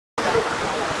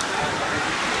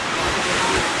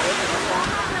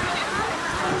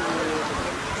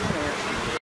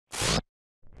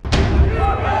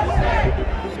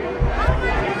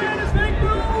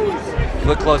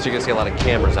look closer, you're gonna see a lot of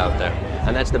cameras out there,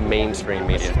 and that's the mainstream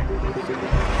media.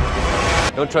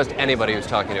 Don't trust anybody who's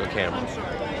talking to a camera.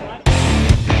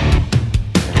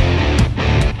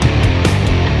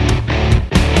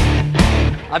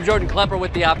 I'm Jordan Klepper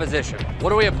with The Opposition.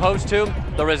 What are we opposed to?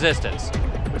 The resistance,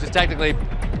 which is technically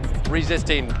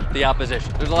resisting the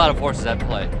opposition. There's a lot of forces at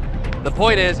play. The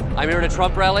point is, I'm here at a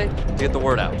Trump rally to get the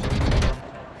word out.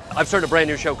 I've started a brand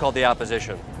new show called The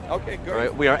Opposition. Okay, good.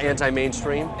 Right? We are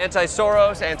anti-mainstream,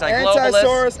 anti-Soros, anti-globalist.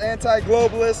 Anti-Soros,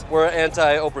 anti-globalist. We're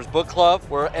anti-Oprah's book club.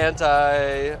 We're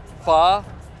anti-pho,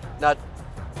 not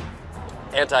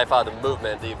anti-pho the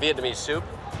movement, the Vietnamese soup.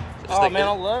 Oh man,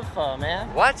 I love pho, man.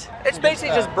 What? It's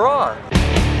basically just broth.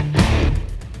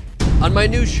 On my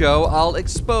new show, I'll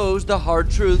expose the hard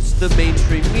truths the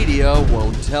mainstream media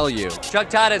won't tell you. Chuck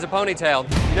Todd has a ponytail.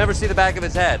 You never see the back of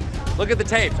his head. Look at the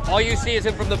tapes. All you see is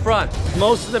him from the front.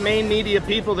 Most of the main media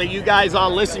people that you guys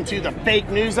all listen to, the fake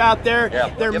news out there,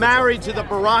 they're married to the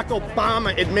Barack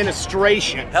Obama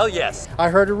administration. Hell yes. I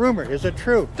heard a rumor. Is it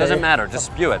true? Doesn't matter. Just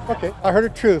spew it. Okay, I heard a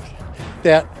truth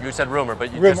that... You said rumor,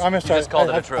 but you rumor, just called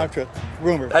it a truth. I'm truth.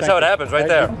 Rumor. That's how it happens right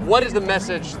there. What is the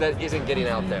message that isn't getting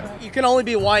out there? You can only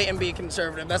be white and be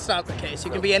conservative. That's not the case. You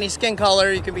can be any skin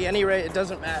color, you can be any race, it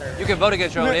doesn't matter. You can vote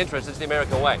against your own interests. It's the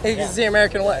American way. It's the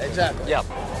American way, exactly. Yeah.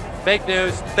 Fake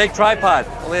news, fake tripod,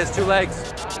 only has 2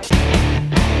 legs.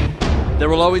 There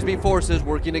will always be forces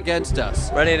working against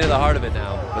us. Right into the heart of it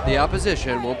now. But the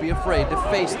opposition won't be afraid to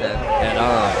face them head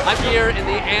on. I'm here in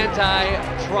the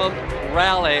anti-Trump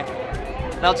rally.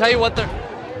 And I'll tell you what they're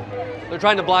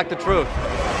trying to block the truth.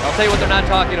 I'll tell you what they're not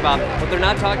talking about. What they're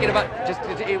not talking about,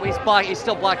 he's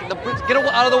still blocking the truth. Get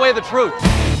out of the way of the truth.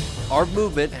 Our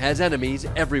movement has enemies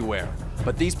everywhere.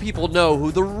 But these people know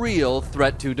who the real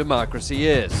threat to democracy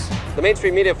is. The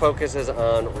mainstream media focuses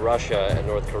on Russia and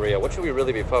North Korea. What should we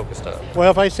really be focused on? Well,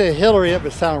 if I say Hillary, it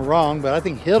would sound wrong, but I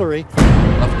think Hillary...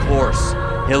 Of course,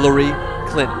 Hillary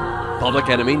Clinton, public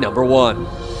enemy #1.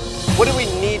 What do we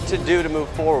need to do to move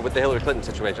forward with the Hillary Clinton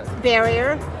situation? Bury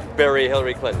her. Bury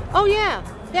Hillary Clinton. Oh yeah,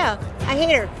 I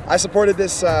hate her. I supported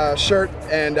this shirt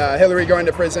and Hillary going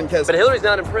to prison because... But Hillary's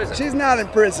not in prison. She's not in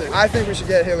prison. I think we should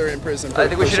get Hillary in prison. I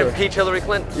think we should impeach Hillary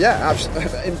Clinton. Yeah,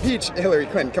 absolutely. Impeach Hillary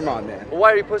Clinton. Come on, man. Well,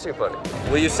 why are you pussyfooting?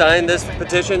 Will you sign this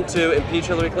petition to impeach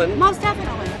Hillary Clinton? Most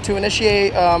definitely. To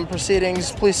initiate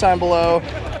proceedings, please sign below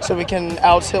so we can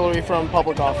oust Hillary from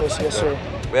public office. Yes, sir.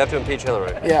 We have to impeach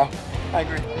Hillary. Yeah, I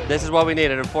agree. This is what we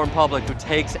need, an informed public who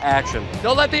takes action.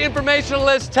 Don't let the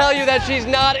informationalists tell you that she's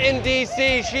not in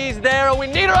D.C. She's there, and we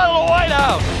need her out of the White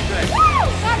House.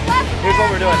 Here's what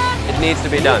we're doing. It needs to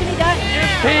be done.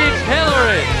 Impeach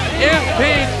Hillary!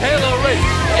 Impeach Hillary!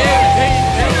 Impeach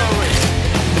Hillary!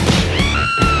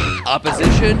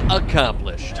 Opposition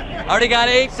accomplished. Already got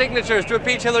 8 signatures to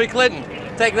impeach Hillary Clinton.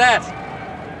 Take that.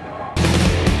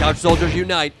 Couch Soldiers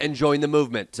Unite and join the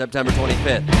movement, September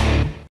 25th.